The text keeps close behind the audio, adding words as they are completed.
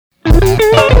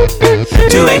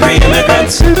Two angry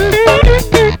immigrants.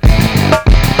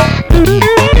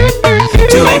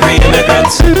 Two angry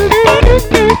immigrants.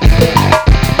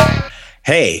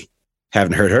 Hey,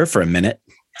 haven't heard her for a minute.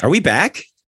 Are we back?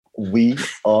 We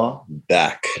are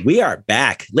back. We are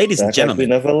back, ladies and gentlemen.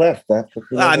 Like we never left.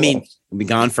 We've been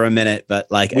gone for a minute, but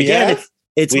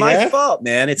it's my fault,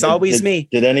 man. It's always me.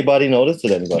 Did anybody notice?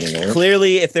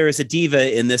 Clearly, if there is a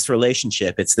diva in this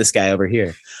relationship, it's this guy over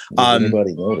here. Did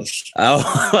anybody notice?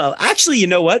 Oh, well, actually, you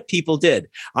know what? People did.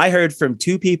 I heard from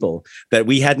two people that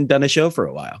we hadn't done a show for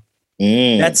a while.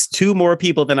 That's two more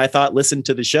people than I thought listened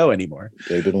to the show anymore.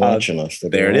 They've been watching us.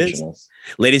 There it is.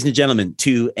 Ladies and gentlemen,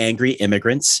 two angry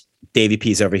immigrants. Davey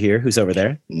P's over here. Who's over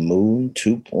there? Moon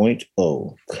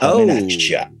 2.0. Coming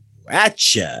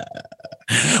at ya.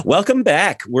 Welcome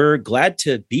back. We're glad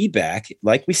to be back.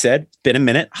 Like we said, been a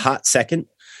minute, hot second.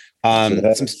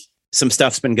 Some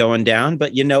stuff's been going down,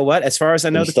 but you know what? As far as I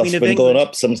know, the Queen of England going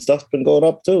up. Some stuff's been going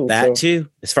up too. Too.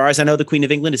 As far as I know, the Queen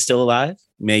of England is still alive.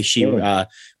 May she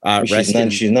rest in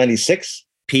she's 96.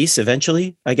 Peace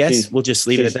eventually, I guess. We'll just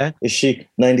leave it at that. Is she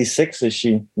 96? Is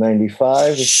she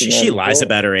 95? She lies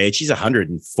about her age. She's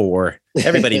 104.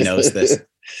 Everybody knows this.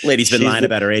 Lady's been lying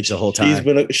about her age the whole time.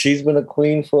 She's been a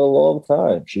queen for a long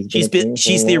time. She's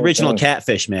the original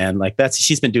catfish, man. Like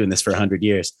she's been doing this for 100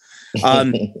 years.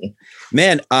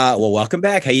 Man, well, welcome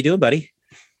back. How you doing, buddy?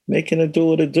 Making it do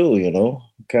what it do, you know.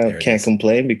 Can't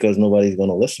complain because nobody's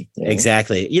gonna listen. You know?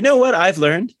 Exactly. You know what I've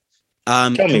learned? Tell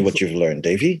me what you've learned,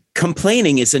 Davey.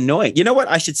 Complaining is annoying. You know what?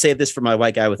 I should save this for my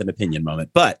white guy with an opinion moment,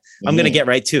 but I'm going to get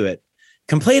right to it.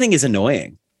 Complaining is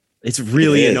annoying. It's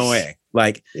really annoying.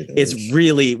 Like it's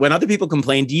really, when other people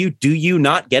complain, do you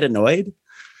not get annoyed?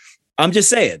 I'm just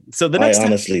saying. So I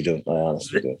honestly do.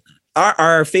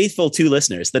 Our faithful two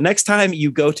listeners, the next time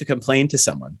you go to complain to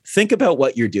someone, think about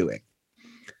what you're doing.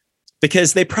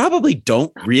 Because they probably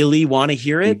don't really want to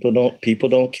hear it. People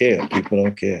don't care.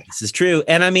 This is true.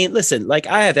 And I mean, listen, like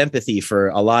I have empathy for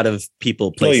a lot of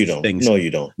people, places, things. No, you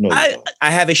don't.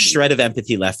 I have a shred of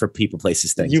empathy left for people,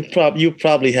 places, things. You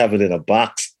probably have it in a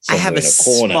box. I have a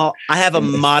corner. I have a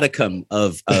modicum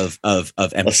of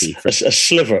empathy. A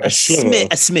sliver. A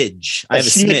smidge. I have a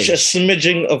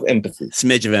smidging of empathy.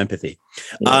 Smidge of empathy.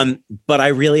 Yeah. But I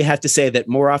really have to say that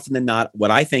more often than not, what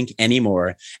I think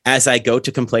anymore as I go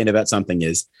to complain about something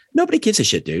is nobody gives a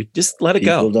shit, dude. Just let it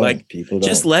go.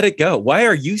 Just let it go. Why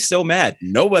are you so mad?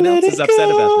 No one else is upset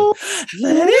about this.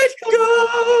 Let it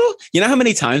go. You know how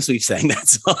many times we've sang that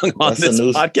song on this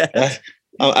podcast?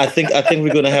 I think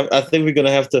we're gonna have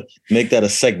to make that a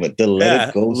segment. Let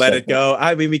it go. Let it go.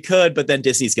 I mean, we could, but then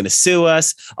Disney's gonna sue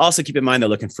us. Also, keep in mind they're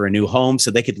looking for a new home, so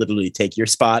they could literally take your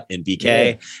spot in BK.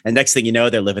 Yeah. And next thing you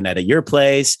know, they're living out of your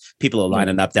place. People are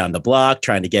lining up down the block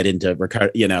trying to get into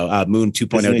Moon 2.0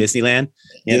 Disneyland.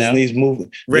 Disney's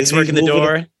moving. Rick's working the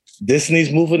door.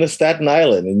 Disney's moving to Staten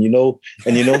Island, and you know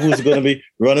who's going to be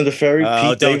running the ferry?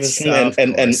 Pete Davidson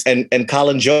and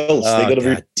Colin Jost. They're going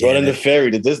to be running the ferry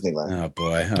to Disneyland.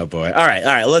 Oh boy! All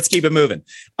right. Let's keep it moving.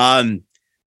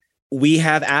 We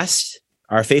have asked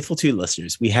our faithful two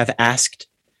listeners. We have asked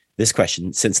this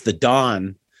question since the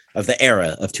dawn of the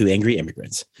era of Two Angry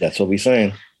Immigrants. That's what we're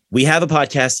saying. We have a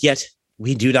podcast, yet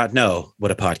we do not know what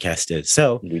a podcast is.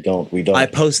 So we don't. I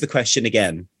pose the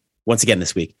question once again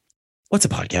this week. What's a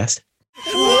podcast?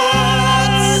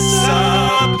 What's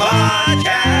a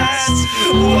podcast?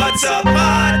 What's a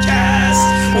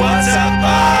podcast? What's a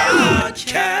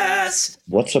podcast?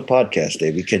 What's a podcast,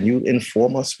 Davey? Can you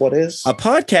inform us what is? A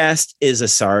podcast is a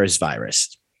SARS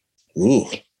virus. Ooh,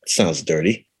 sounds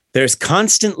dirty. There's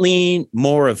constantly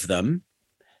more of them,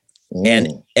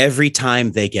 and every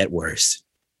time they get worse.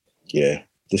 Yeah,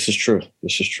 this is true.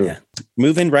 Yeah.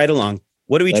 Moving right along.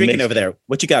 What are we drinking over there?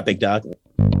 What you got, big dog?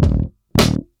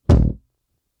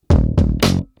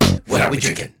 What are we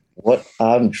drinking? What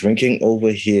I'm drinking over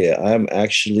here, I'm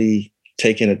actually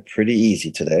taking it pretty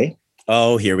easy today.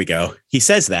 Oh, here we go. He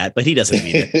says that, but he doesn't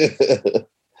mean it.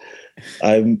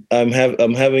 I'm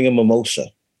having a mimosa.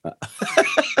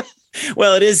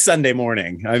 Well, it is Sunday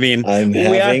morning. I mean, I'm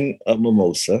having a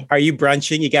mimosa. Are you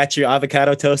brunching? You got your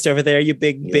avocado toast over there, you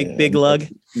big lug?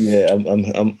 Yeah,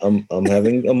 I'm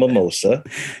having a mimosa.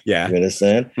 Yeah. You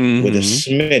understand? Mm-hmm. With a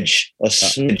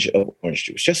smidge of orange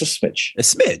juice. Just a smidge. A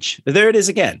smidge. There it is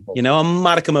again. You know, a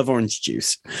modicum of orange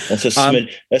juice. That's a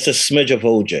smidge. That's a smidge of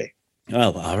OJ.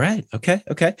 Oh, all right. Okay.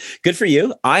 Good for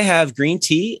you. I have green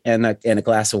tea and a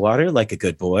glass of water, like a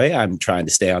good boy. I'm trying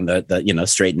to stay on the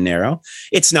straight and narrow.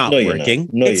 It's not working.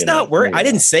 It's not working. I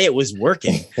didn't say it was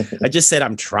working. I just said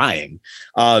I'm trying.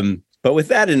 But with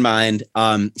that in mind,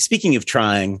 speaking of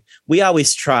trying, we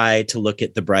always try to look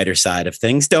at the brighter side of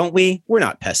things, don't we? We're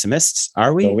not pessimists,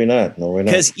 are we? No, we're not.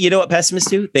 Because you know what pessimists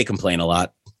do? They complain a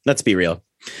lot. Let's be real.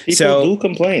 People do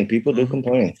complain.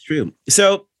 It's true.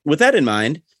 So with that in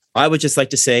mind, I would just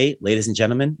like to say, ladies and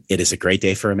gentlemen, it is a great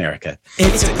day for America.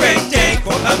 It's a great day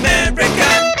for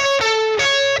America.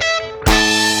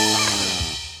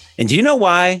 And do you know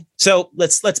why? So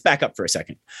let's back up for a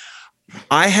second.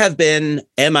 I have been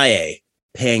MIA,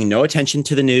 paying no attention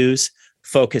to the news,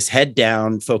 focused head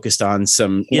down, focused on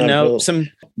some.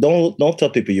 Don't tell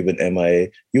people you've been MIA.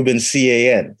 You've been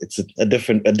CAN. It's a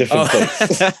different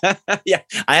place. Yeah,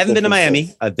 I haven't been to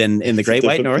Miami. I've been in the Great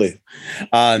White North.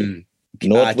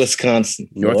 North Wisconsin.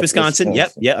 North Wisconsin.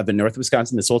 Yep. Yeah. I've been North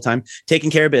Wisconsin this whole time, taking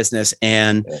care of business.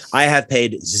 And I have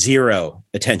paid zero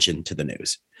attention to the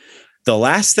news. The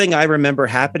last thing I remember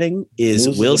happening is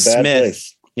Will Smith.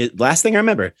 Last thing I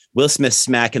remember, Will Smith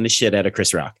smacking the shit out of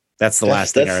Chris Rock. That's the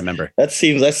last thing I remember. That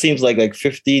seems like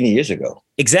 15 years ago.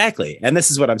 Exactly. And this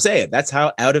is what I'm saying. That's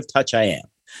how out of touch I am.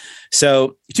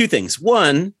 So 2 things.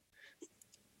 One,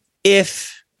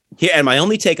 and my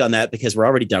only take on that, because we're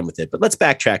already done with it, but let's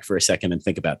backtrack for a second and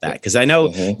think about that. Because I know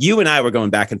you and I were going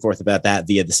back and forth about that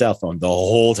via the cell phone the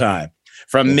whole time,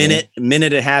 from minute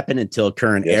it happened until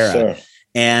current era. Sir.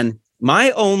 And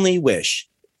my only wish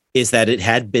is that it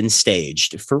had been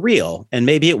staged for real. And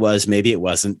maybe it was, maybe it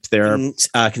wasn't. There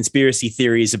are conspiracy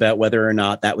theories about whether or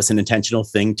not that was an intentional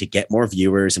thing to get more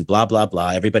viewers and blah, blah, blah.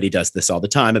 Everybody does this all the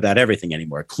time about everything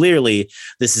anymore. Clearly,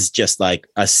 this is just like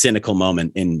a cynical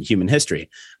moment in human history.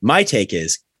 My take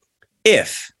is,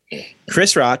 if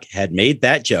Chris Rock had made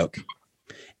that joke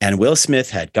and Will Smith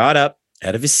had got up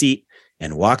out of his seat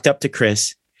and walked up to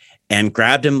Chris and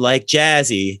grabbed him like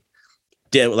Jazzy,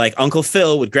 like Uncle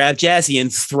Phil would grab Jazzy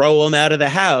and throw him out of the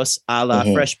house, a la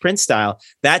Fresh Prince style,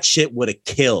 that shit would have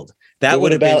killed. That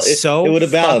would have been so. It would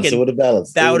have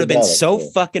balanced. That would have been so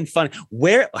fucking fun.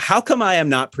 How come I am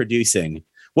not producing?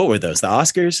 What were those? The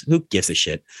Oscars? Who gives a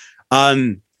shit?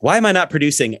 Why am I not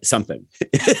producing something?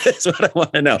 That's what I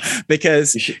want to know,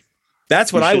 because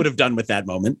that's what I would have done with that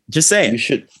moment. Just saying.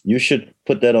 You should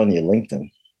put that on your LinkedIn.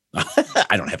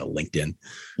 I don't have a LinkedIn.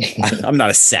 I'm not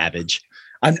a savage.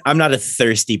 I'm not a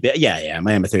thirsty bit. Yeah, I am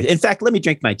a thirsty. In fact, let me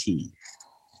drink my tea.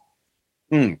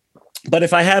 But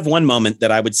if I have one moment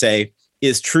that I would say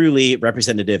is truly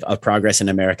representative of progress in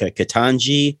America,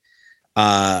 Ketanji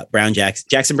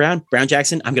Jackson Brown. I'm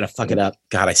going to fuck it up.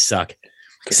 God, I suck.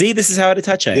 See, this is how out of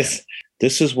touch I am.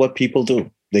 This is what people do.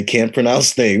 They can't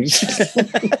pronounce names.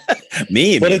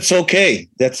 But it's okay.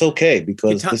 That's okay,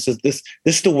 because this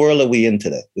is the world that we in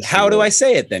today. How do I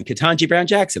say it then? Ketanji Brown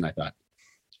Jackson, I thought.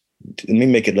 Let me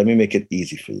make it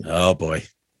easy for you. Oh boy.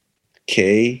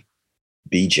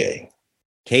 KBJ.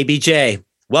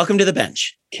 Welcome to the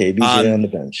bench. KBJ on the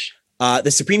bench.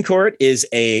 The Supreme Court is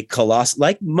a colossal,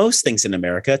 like most things in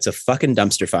America, it's a fucking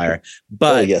dumpster fire.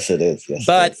 But yes, it is. Yes,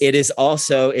 but it is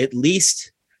also at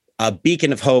least a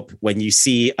beacon of hope when you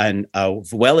see a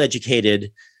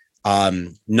well-educated,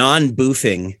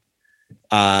 non-boofing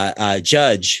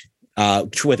judge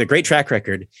with a great track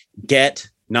record get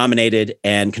nominated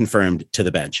and confirmed to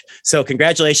the bench. So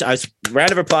congratulations.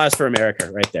 Round of applause for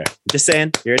America right there. Just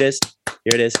saying, here it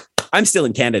is. I'm still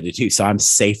in Canada too, so I'm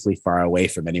safely far away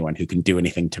from anyone who can do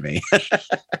anything to me.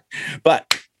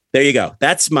 But there you go.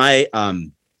 That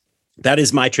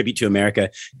is my tribute to America.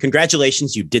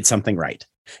 Congratulations. You did something right.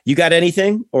 You got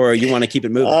anything, or you want to keep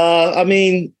it moving? I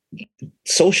mean,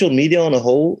 social media on a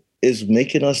whole is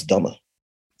making us dumber.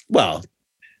 Well,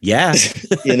 yeah.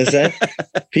 You understand?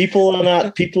 People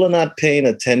are not paying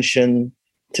attention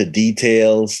to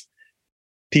details.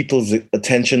 People's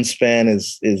attention span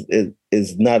is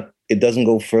not, it doesn't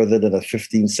go further than a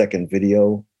 15-second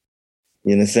video.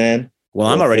 You understand? Well,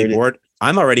 I'm already bored.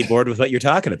 I'm already bored with what you're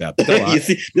talking about. You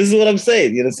see, this is what I'm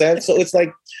saying. You understand? So it's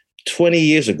like 20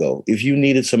 years ago, if you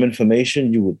needed some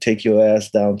information, you would take your ass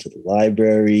down to the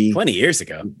library. 20 years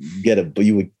ago?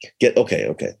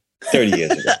 Okay. 30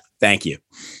 years ago. Thank you.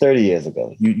 30 years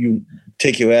ago. You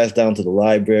take your ass down to the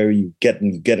library, you get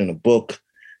in a book,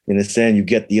 you understand? You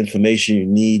get the information you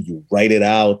need, you write it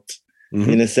out. You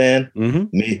understand?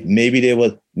 Maybe there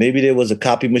was a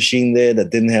copy machine there that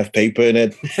didn't have paper in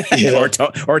it,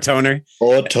 or toner.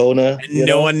 And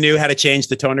no one knew how to change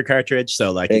the toner cartridge,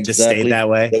 so it just stayed that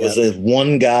way. There was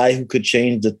one guy who could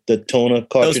change the toner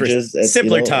cartridges. Those were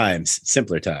simpler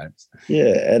times.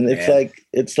 Yeah, and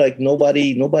it's like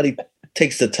nobody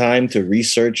takes the time to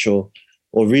research or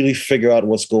really figure out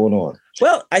what's going on.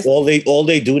 Well, all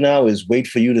they do now is wait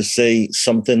for you to say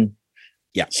something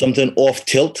off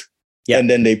tilt. Yeah.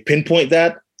 And then they pinpoint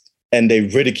that and they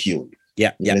ridicule.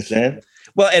 Yeah. You understand?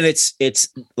 Well, and it's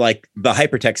like the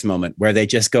hypertext moment where they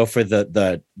just go for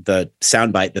the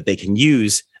soundbite that they can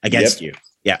use against you.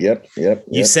 Yeah.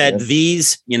 You said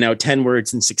these, 10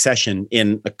 words in succession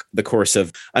in the course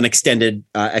of an extended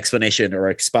explanation or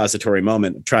expository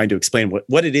moment, trying to explain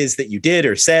what it is that you did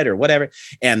or said or whatever.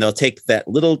 And they'll take that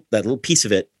little piece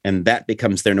of it, and that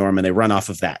becomes their norm, and they run off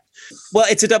of that. Well,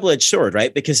 it's a double-edged sword,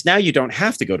 right? Because now you don't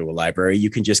have to go to a library. You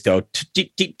can just go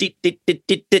type,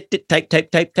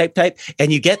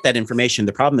 and you get that information.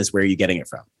 The problem is, where are you getting it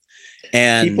from?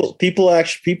 And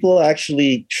people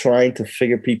actually trying to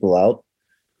figure people out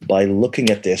by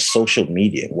looking at their social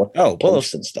media, what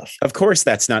posts and stuff. Of course,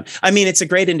 that's not. I mean, it's a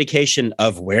great indication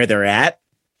of where they're at,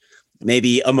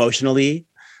 maybe emotionally,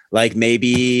 like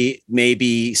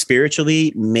maybe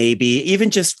spiritually, maybe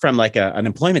even just from like an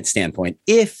employment standpoint.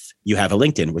 If you have a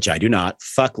LinkedIn, which I do not,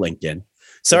 fuck LinkedIn.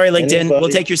 Sorry, LinkedIn, we'll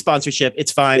take your sponsorship.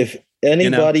 It's fine. If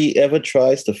anybody ever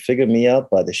tries to figure me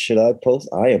out by the shit I post,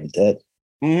 I am dead.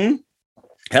 Mm-hmm.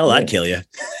 Hell, I'd kill you.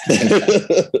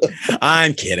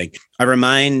 I'm kidding. I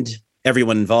remind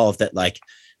everyone involved that like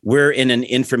we're in an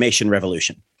information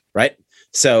revolution, right?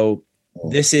 So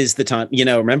this is the time,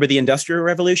 remember the Industrial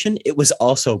Revolution? It was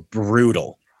also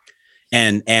brutal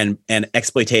and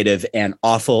exploitative and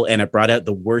awful, and it brought out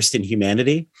the worst in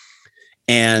humanity.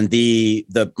 And the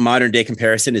modern day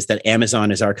comparison is that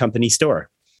Amazon is our company store.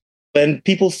 When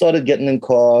people started getting in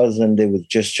cars and they would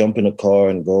just jump in a car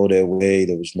and go their way,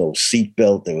 there was no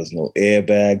seatbelt, there was no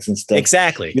airbags and stuff.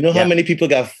 Exactly. You know how many people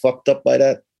got fucked up by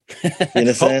that? You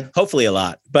understand? Hopefully a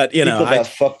lot, but people got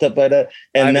fucked up by that.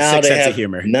 And now they have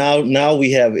humor. Now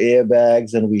we have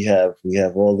airbags and we have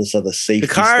all this other safety.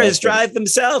 The cars drive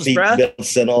themselves, bro.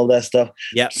 Belts and all that stuff.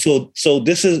 Yeah. So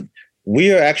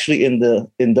we are actually in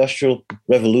the industrial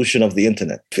revolution of the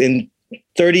internet. In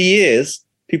 30 years,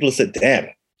 people said, "Damn.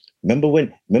 Remember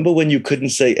when you couldn't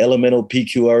say elemental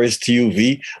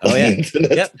PQRSTUV on the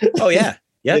internet?" Yep. Oh yeah.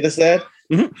 Yeah. You understand?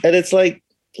 Mm-hmm. And it's like,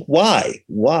 why?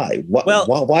 Why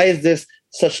is this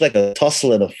such like a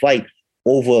tussle and a fight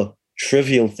over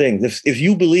trivial things? If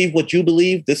you believe what you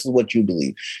believe, this is what you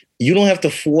believe. You don't have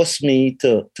to force me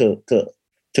to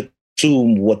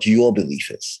assume what your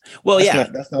belief is. Well,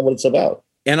 that's not what it's about.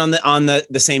 And on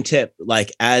the same tip,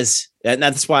 and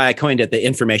that's why I coined it the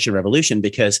information revolution,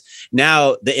 because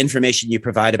now the information you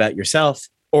provide about yourself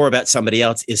or about somebody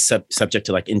else is subject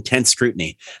to like intense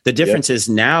scrutiny. The difference is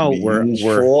now we're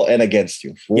for and against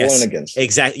you. And against you.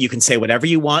 Exactly. You can say whatever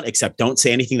you want, except don't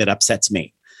say anything that upsets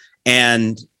me.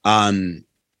 And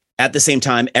at the same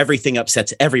time, everything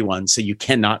upsets everyone, so you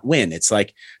cannot win. It's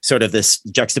like sort of this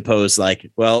juxtapose,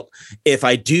 like, well, if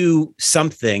I do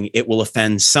something, it will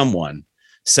offend someone.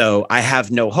 So I have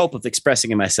no hope of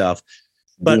expressing myself.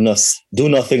 But do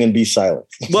nothing and be silent.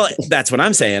 Well, that's what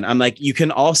I'm saying. I'm like, you can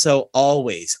also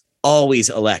always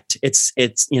elect. It's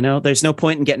there's no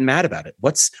point in getting mad about it.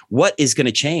 What is going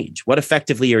to change? What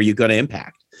effectively are you going to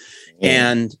impact?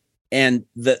 Yeah. And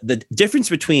the difference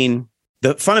between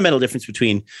the fundamental difference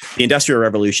between the Industrial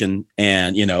Revolution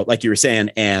and, like you were saying,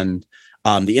 and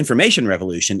the information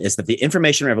revolution is that the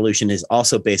information revolution is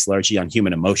also based largely on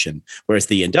human emotion, whereas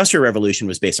the Industrial Revolution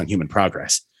was based on human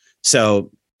progress. So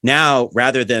now,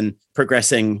 rather than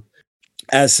progressing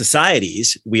as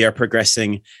societies, we are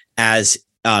progressing as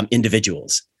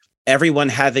individuals. Everyone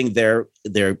having their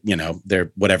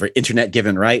whatever internet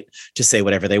given right to say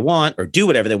whatever they want or do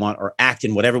whatever they want or act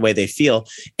in whatever way they feel,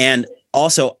 and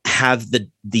also have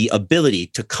the ability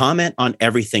to comment on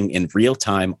everything in real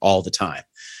time all the time.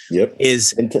 Yep.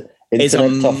 It's a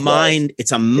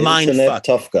mind fuck.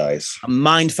 Tough guys. A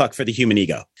mind fuck for the human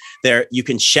ego. There, you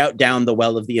can shout down the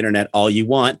well of the internet all you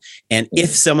want, and if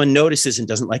someone notices and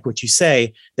doesn't like what you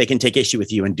say, they can take issue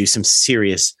with you and do some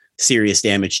serious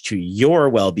damage to your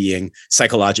well-being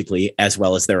psychologically as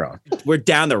well as their own. We're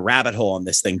down the rabbit hole on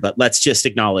this thing, but let's just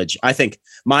acknowledge, I think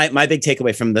my big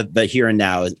takeaway from the here and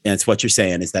now, and it's what you're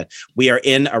saying, is that we are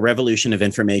in a revolution of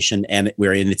information and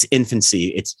we're in its infancy.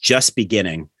 It's just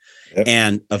beginning. Yep.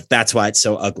 And that's why it's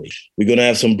so ugly. We're going to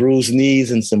have some bruised knees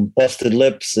and some busted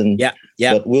lips.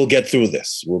 But we'll get through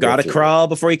this. Got to crawl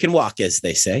before you can walk, as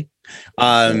they say.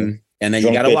 And then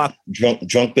you got to walk.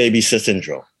 Drunk baby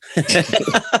syndrome.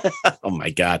 Oh, my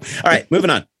God. All right, moving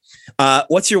on.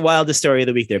 What's your wildest story of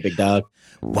the week there, big dog?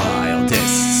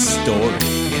 Wildest story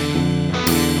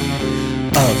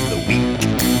of the week.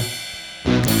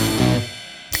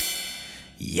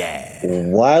 Yeah.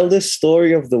 Wildest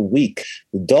story of the week.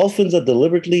 The dolphins are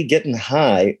deliberately getting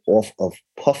high off of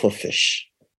pufferfish.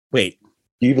 Wait.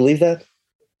 Do you believe that?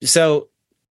 So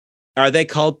are they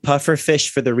called pufferfish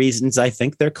for the reasons I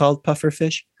think they're called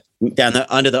pufferfish? down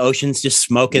under the oceans, just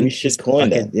smoking. We should coin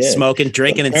that. Yeah. Smoking,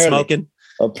 drinking, and smoking.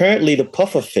 Apparently, the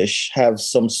pufferfish have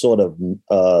some sort of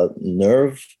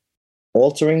nerve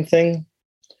altering thing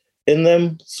in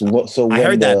them. So I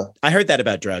heard that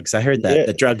about drugs. I heard that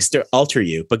the drugs alter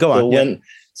you. But go on.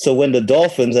 So when the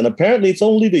dolphins, and apparently it's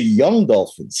only the young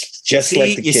dolphins, just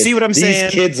like the kids. You see what I'm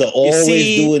saying? These kids are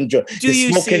always doing drugs.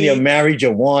 You're smoking your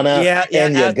marijuana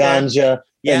and your ganja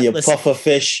and your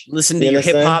pufferfish. Listen to your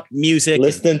hip hop music.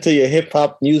 Listening to your hip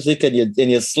hop music and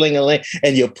your sling-a-ling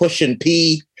and you're pushing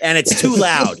P. And it's too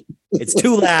loud. It's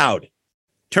too loud.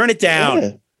 Turn it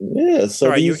down. Yeah. So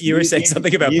sorry, you were saying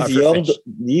something about pufferfish.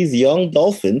 These young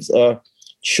dolphins are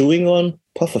chewing on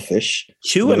pufferfish.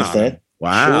 Chewing on them.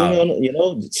 Wow. Chewing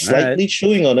on, slightly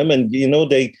chewing on them, and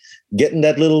they getting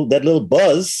that little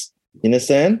buzz. You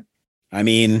understand? I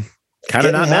mean, kind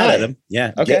of not mad at them.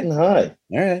 Yeah. Okay. Getting high.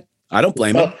 All right. I don't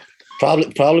blame them.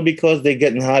 Probably because they're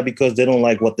getting high because they don't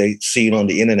like what they seen on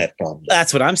the internet. Probably.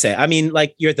 That's what I'm saying. I mean,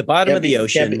 like you're at the bottom of the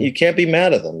ocean. You can't be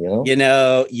mad at them.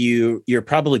 You're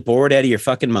probably bored out of your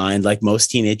fucking mind, like most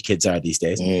teenage kids are these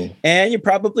days, and you're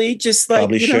probably just like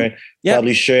probably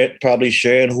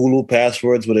sharing Hulu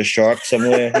passwords with a shark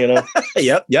somewhere.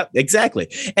 Yep, exactly.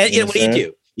 And what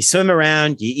do? You swim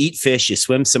around, you eat fish, you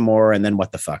swim some more, and then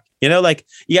what the fuck? Like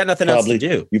you got nothing else to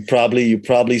do. You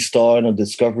probably star in a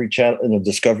Discovery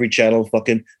Channel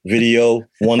fucking video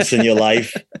once in your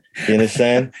life. You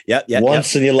understand? Yeah.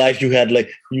 Once in your life, you had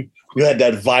you had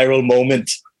that viral moment.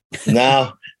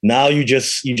 Now you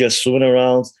just swimming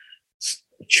around,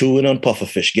 chewing on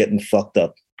pufferfish, getting fucked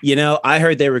up. I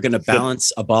heard they were going to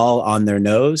balance a ball on their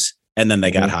nose, and then they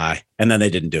got high, and then they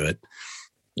didn't do it.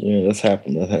 Yeah, that's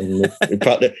happened.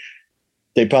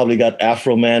 They probably got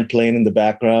Afro Man playing in the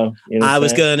background. I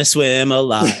was gonna swim a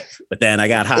lot, but then I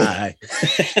got high.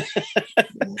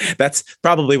 That's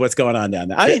probably what's going on down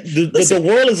there. The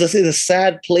world is a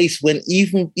sad place when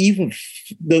even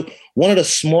one of the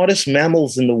smartest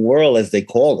mammals in the world, as they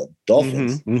call them,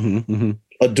 dolphins,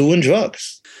 are doing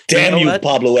drugs. Damn you,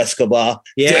 Pablo Escobar!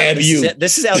 Yeah, damn you!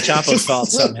 This is El Chapo's fault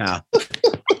somehow.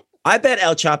 I bet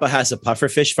El Chapo has a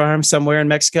pufferfish farm somewhere in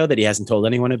Mexico that he hasn't told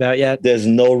anyone about yet. There's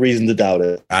no reason to doubt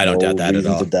it. I don't doubt that at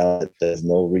all. There's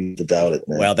no reason to doubt it,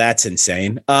 man. Well, that's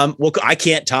insane. Well, I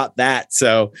can't top that.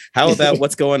 So how about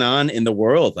what's going on in the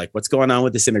world? Like what's going on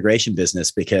with this immigration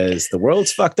business? Because the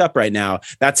world's fucked up right now.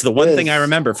 That's the one thing I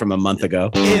remember from a month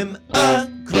ago. Immigration.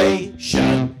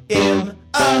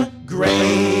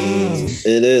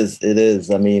 It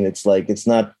is. I mean,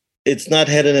 it's not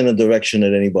headed in a direction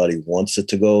that anybody wants it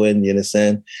to go in. You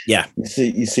understand? Yeah.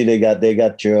 You see, they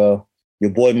got your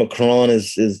boy Macron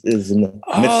is in the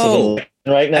midst of election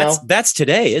right now. That's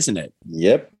today, isn't it?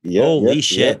 Yep. Holy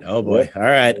shit! Yep, oh boy! Yep.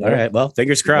 All right. Well,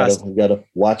 fingers crossed. We gotta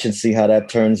watch and see how that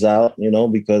turns out.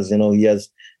 Because he has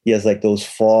like those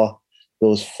far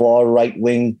right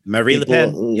wing Marie Le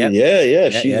Pen. Yep.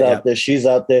 Yeah. She's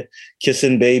out there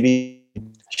kissing baby.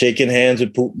 Shaking hands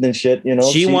with Putin and shit,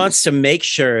 She wants to make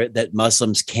sure that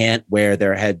Muslims can't wear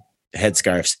their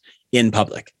headscarves in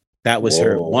public. That was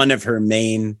one of her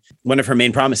main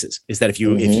promises. Is that if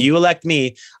you elect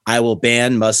me, I will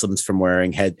ban Muslims from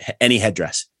wearing any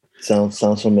headdress. Sounds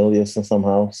familiar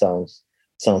somehow. Sounds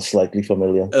slightly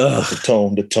familiar.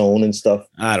 The tone and stuff.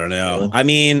 I don't know. I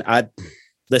mean,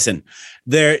 listen,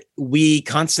 we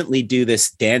constantly do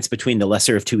this dance between the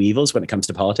lesser of two evils when it comes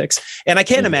to politics. And I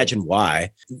can't imagine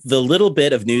why. The little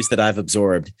bit of news that I've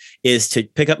absorbed is to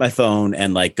pick up my phone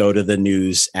and go to the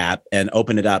news app and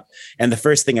open it up. And the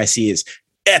first thing I see is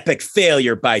epic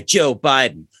failure by Joe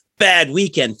Biden. Bad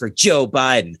weekend for Joe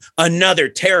Biden. Another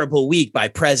terrible week by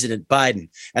President Biden.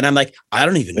 And I'm like, I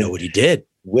don't even know what he did.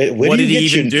 What did he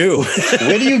even do?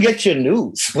 Where do you get your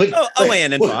news?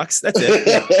 OAN and Fox. That's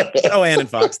it. OAN and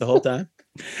Fox the whole time.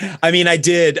 I mean, I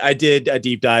did a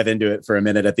deep dive into it for a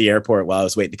minute at the airport while I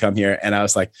was waiting to come here. And I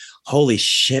was like, holy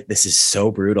shit, this is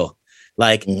so brutal.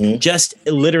 Just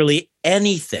literally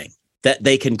anything that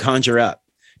they can conjure up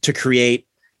to create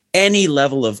any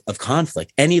level of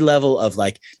conflict, any level of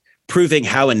proving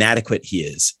how inadequate he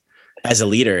is as a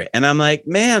leader. And I'm like,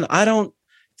 man, I don't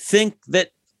think that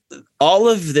all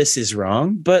of this is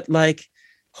wrong, but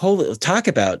talk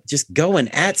about just going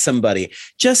at somebody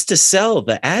just to sell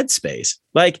the ad space.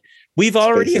 We've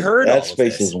already heard ad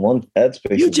space is one ad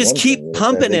space. You just keep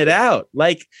pumping it out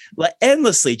like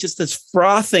endlessly, just this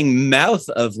frothing mouth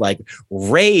of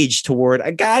rage toward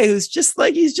a guy who's just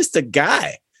he's just a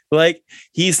guy.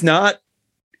 He's not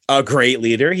a great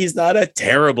leader. He's not a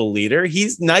terrible leader.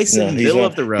 He's nice in the middle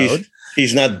of the road.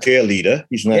 He's not their leader.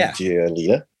 He's not their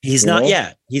leader. He's not.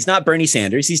 Yeah, he's not Bernie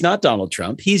Sanders. He's not Donald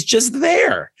Trump. He's just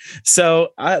there. So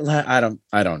I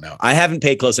don't know. I haven't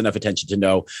paid close enough attention to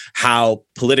know how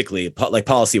politically, like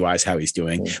policy wise, how he's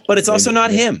doing. But it's also not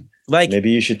him. Like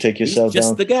maybe you should take yourself just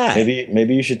down. The guy.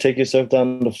 Maybe you should take yourself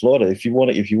down to Florida if you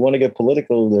want to get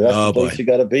political. That's the place you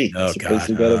got to be. That's the place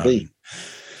you got to be.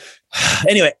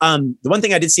 Anyway, the one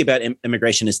thing I did see about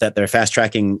immigration is that they're fast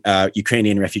tracking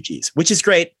Ukrainian refugees, which is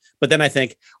great. But then I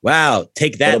think, wow,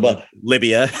 take that,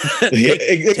 Libya.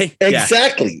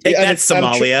 Exactly. Take that,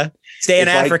 Somalia. Stay in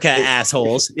Africa,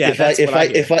 assholes. Yeah.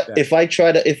 If I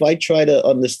try to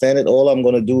understand it, all I'm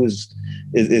going to do is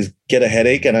get a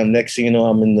headache, and I'm next thing you know,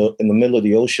 I'm in the middle of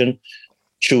the ocean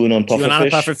chewing on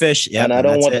pufferfish. Yeah, and I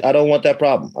don't want that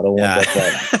problem. I don't want that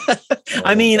problem.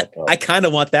 I mean, I kind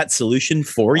of want that solution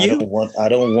for you. I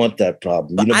don't want that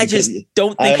problem. You know, I just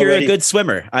don't think you're a good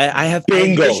swimmer. I have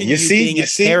bingo. You see, a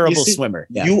terrible swimmer.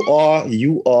 Yeah.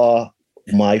 You are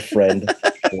my friend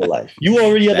for life. You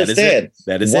already understand.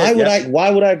 That is why it.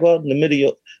 Why would I go out in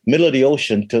the middle of the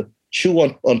ocean to chew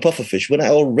on pufferfish when I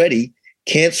already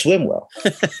can't swim well?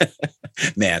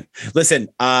 Man, listen,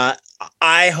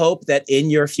 I hope that in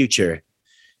your future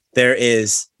there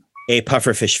is a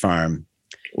pufferfish farm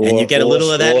and you get a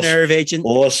little of that nerve agent.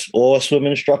 Or swim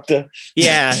instructor.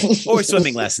 Yeah, or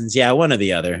swimming lessons. Yeah, one or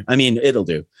the other. I mean, it'll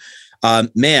do.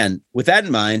 Man, with that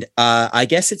in mind, I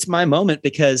guess it's my moment,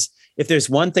 because if there's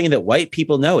one thing that white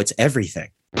people know, it's everything.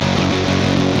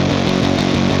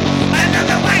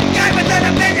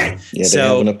 Yeah, they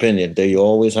have an opinion. They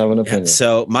always have an opinion.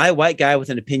 So my white guy with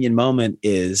an opinion moment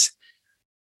is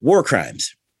war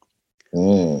crimes.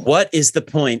 What is the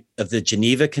point of the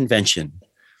Geneva Convention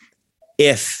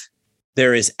if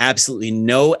there is absolutely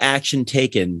no action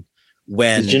taken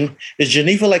when is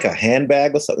Geneva like a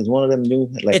handbag or something? Is one of them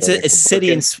new? Like it's a city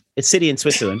in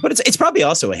Switzerland, but it's probably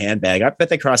also a handbag. I bet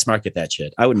they cross market that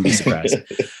shit. I wouldn't be surprised.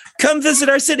 Come visit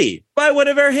our city. Buy one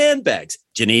of our handbags.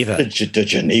 Geneva. To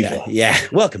Geneva. Yeah.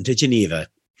 Welcome to Geneva.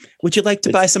 Would you like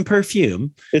to buy some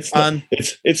perfume? It's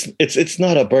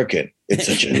not a Birkin. It's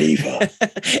a Geneva.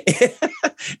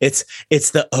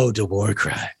 it's the ode to war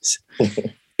crimes.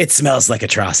 It smells like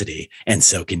atrocity, and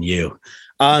so can you.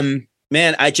 Man,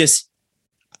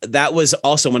 that was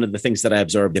also one of the things that I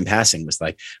absorbed in passing, was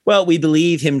like, well, we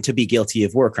believe him to be guilty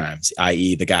of war crimes,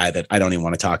 i.e. the guy that I don't even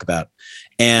want to talk about.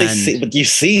 And but you've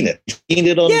seen it. You've seen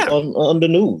it on the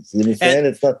news. You understand?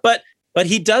 It's not. But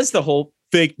he does the whole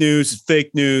fake news.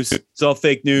 It's all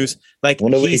fake news. Like,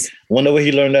 wonder where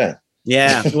he learned that.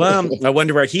 Yeah. Well, I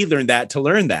wonder where he learned that to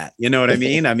learn that. You know what I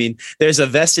mean? I mean, there's a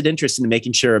vested interest in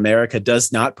making sure America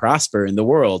does not prosper in the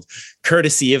world,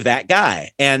 courtesy of that guy.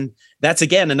 And that's,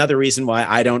 again, another reason why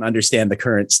I don't understand the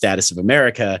current status of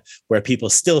America, where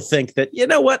people still think that, you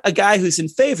know what, a guy who's in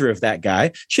favor of that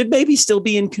guy should maybe still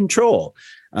be in control.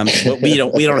 But we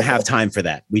don't have time for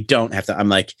that. We don't have to. I'm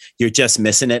like, you're just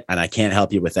missing it, and I can't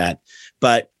help you with that.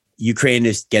 But Ukraine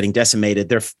is getting decimated.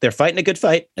 They're fighting a good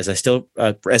fight, as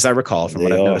I recall from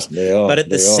what I've noticed. But at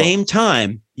the same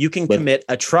time, you can commit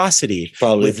atrocity.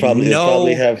 They'll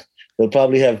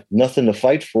probably have nothing to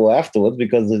fight for afterwards,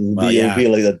 because it'll be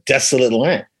like a desolate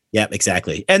land. Yeah,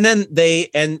 exactly. And then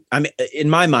I mean, in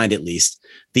my mind, at least,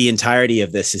 the entirety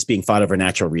of this is being fought over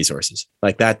natural resources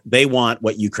like that. They want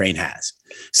what Ukraine has.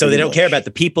 So they don't care about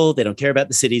the people. They don't care about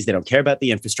the cities. They don't care about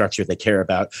the infrastructure. They care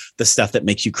about the stuff that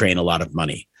makes Ukraine a lot of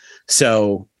money.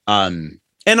 So, and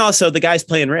also the guy's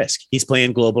playing risk. He's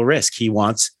playing global risk. He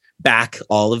wants back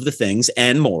all of the things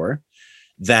and more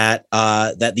that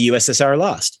the USSR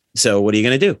lost. So what are you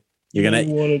going to do?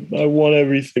 I want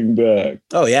everything back.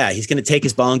 Oh yeah. He's going to take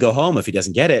his ball and go home if he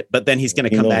doesn't get it, but then he's going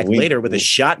to come back later with a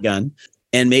shotgun.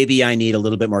 And maybe I need a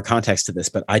little bit more context to this,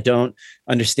 but I don't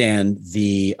understand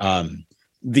the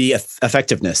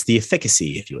effectiveness, the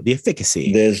efficacy, if you will, the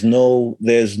efficacy. There's no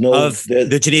of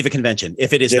the Geneva Convention,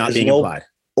 if it is not being applied.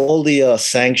 All the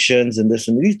sanctions and this,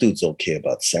 and these dudes don't care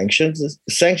about sanctions.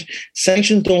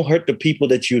 Sanctions don't hurt the people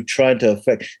that you're trying to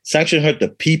affect. Sanctions hurt the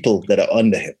people that are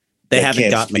under him. They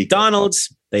haven't got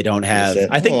McDonald's. They don't have.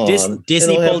 I think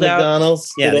Disney pulled out.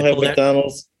 McDonald's. Yeah, they don't have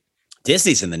McDonald's.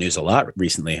 Disney's in the news a lot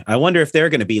recently. I wonder if they're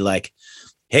going to be like,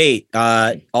 hey,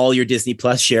 all your Disney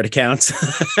Plus shared accounts,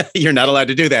 you're not allowed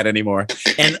to do that anymore.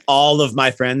 And all of my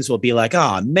friends will be like,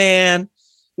 oh man,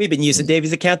 we've been using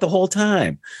Davy's account the whole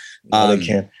time. Now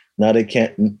they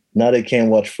can't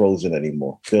watch Frozen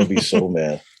anymore. They'll be so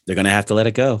mad. They're going to have to let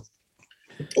it go.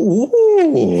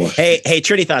 Ooh. Hey,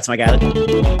 Trinity thoughts, my guy.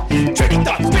 Trinity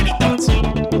thoughts.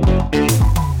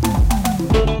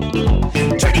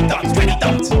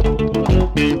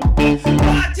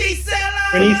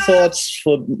 Any thoughts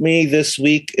for me this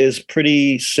week is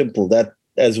pretty simple. That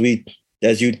as we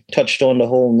as you touched on the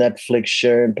whole Netflix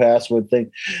sharing password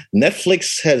thing,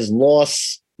 Netflix has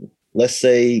lost, let's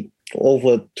say,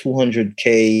 over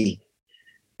 200K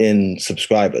in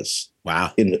subscribers.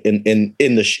 Wow. In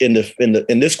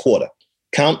this quarter,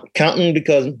 counting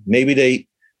because maybe they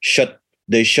shut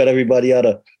everybody out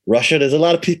of Russia. There's a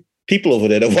lot of people over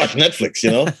there that watch Netflix,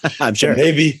 you know. I'm sure. So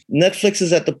maybe Netflix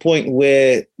is at the point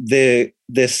where they're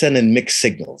sending mixed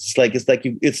signals.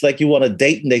 It's like you want a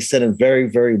date and they sending very,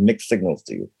 very mixed signals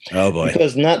to you. Oh boy.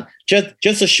 Because not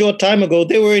just a short time ago,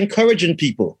 they were encouraging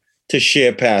people to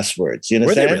share passwords. You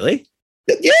understand? Were they really?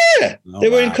 Yeah, they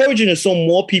were encouraging it so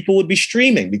more people would be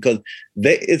streaming, because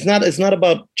it's not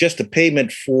about just the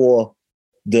payment for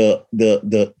the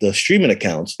streaming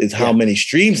accounts. It's how many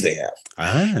streams they have.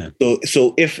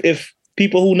 So if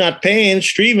people who not paying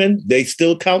streaming, they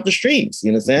still count the streams. You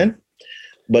understand?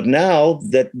 But now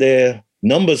that their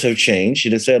numbers have changed,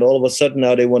 and they said all of a sudden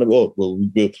now they want to go,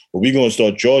 we're going to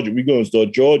start charging. We're going to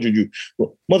start charging you.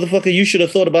 Well, motherfucker, you should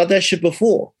have thought about that shit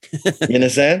before. You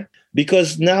understand?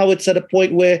 Because now it's at a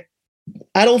point where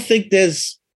I don't think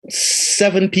there's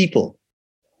 7 people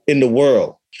in the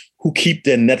world who keep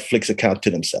their Netflix account to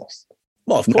themselves.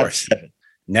 Well, of course.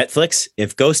 Netflix,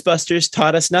 if Ghostbusters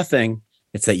taught us nothing,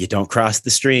 it's that you don't cross the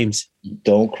streams.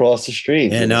 Don't cross the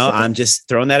streams. You know, I'm just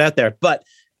throwing that out there. But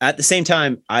at the same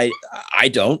time, I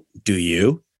don't. Do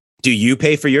you? Do you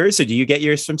pay for yours, or do you get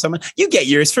yours from someone? You get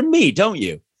yours from me, don't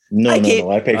you? No, I pay for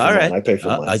mine. I pay for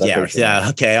mine.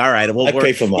 Okay, all right. Well, I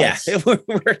pay for mine. Yeah,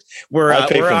 we're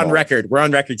on record. We're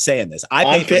on record saying this.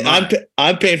 I'm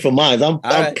paying for mine.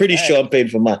 I'm pretty sure I'm paying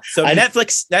for mine. So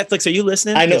Netflix, are you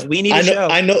listening? I know we need a show.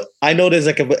 I know. There's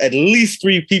like at least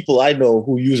 3 people I know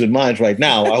who using mine right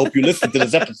now. I hope you listen to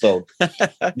this episode.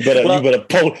 You better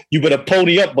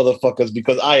pony up, motherfuckers,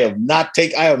 because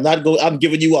I'm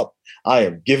giving you up. I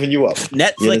am giving you up.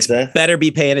 Netflix better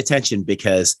be paying attention,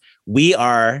 because we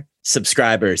are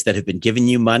subscribers that have been giving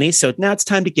you money. So now it's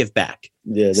time to give back.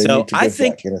 Yeah. So I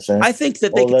think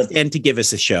that they can stand to give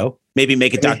us a show, maybe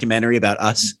make a documentary about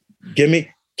us.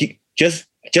 Just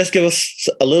give us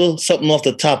a little something off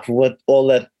the top for what all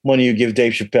that money you give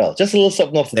Dave Chappelle. Just a little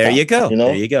something off the top. There you go. You know?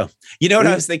 There you go. You know what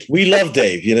I was thinking? We love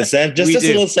Dave. You understand? Just a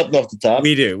little something off the top.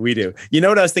 We do. You know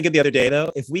what I was thinking the other day,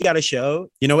 though? If we got a show,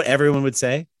 you know what everyone would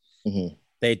say? Mm-hmm.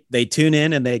 They tune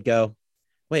in and they'd go,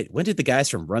 wait, when did the guys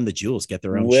from Run the Jewels get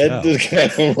their own show? When did the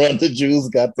guys from Run the Jewels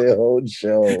got their own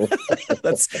show?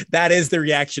 That is the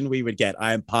reaction we would get.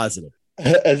 I am positive.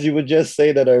 As you would just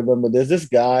say that, I remember there's this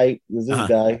guy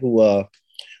who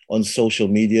on social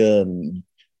media and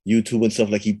YouTube and stuff,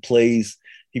 like he plays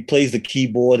the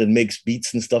keyboard and makes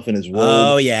beats and stuff in his room.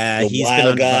 Oh yeah, he's been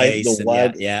on Vice.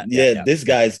 This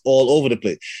guy's all over the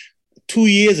place. 2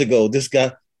 years ago, this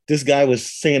guy was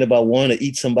saying about wanting to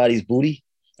eat somebody's booty.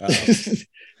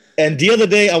 And the other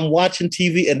day I'm watching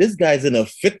TV and this guy's in a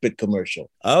Fitbit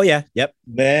commercial. Oh yeah. Yep.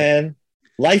 Man,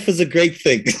 life is a great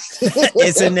thing.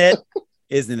 Isn't it?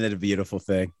 Isn't it a beautiful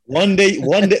thing? One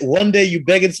day you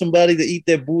begging somebody to eat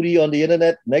their booty on the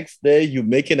internet. Next day you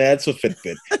making ads for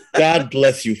Fitbit. God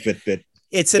bless you, Fitbit.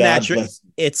 It's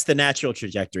it's the natural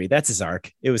trajectory. That's his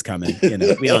arc. It was coming. You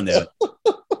know, we all knew it.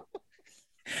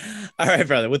 All right,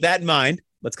 brother. With that in mind,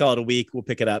 let's call it a week. We'll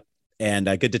pick it up. And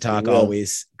good to talk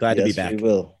always. Glad to be back. We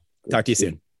will. Talk to you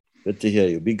soon. Good to hear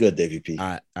you. Be good, Davey P.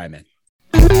 All right, man.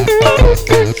 2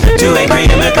 angry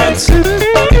immigrants. 2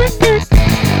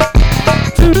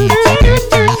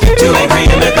 angry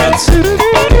immigrants.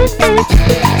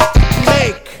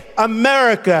 Make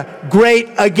America great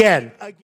again.